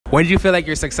When did you feel like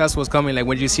your success was coming? Like,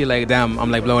 when did you see, like, damn, I'm,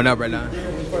 like, blowing up right now?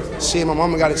 Shit, my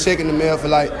mama got a check in the mail for,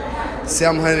 like,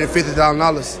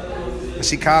 $750,000. And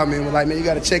she called me and was like, man, you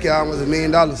got a check here almost $1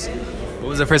 million. What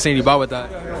was the first thing you bought with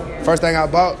that? First thing I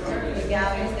bought?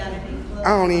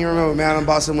 I don't even remember, man. I done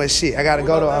bought so much shit. I got to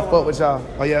go, though. I fuck with y'all.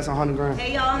 Oh, yeah, it's $100,000.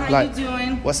 Hey, y'all, how you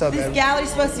doing? What's up, This baby? gallery's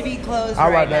supposed to be closed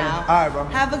All right, now. baby. All right, bro.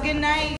 Have a good night.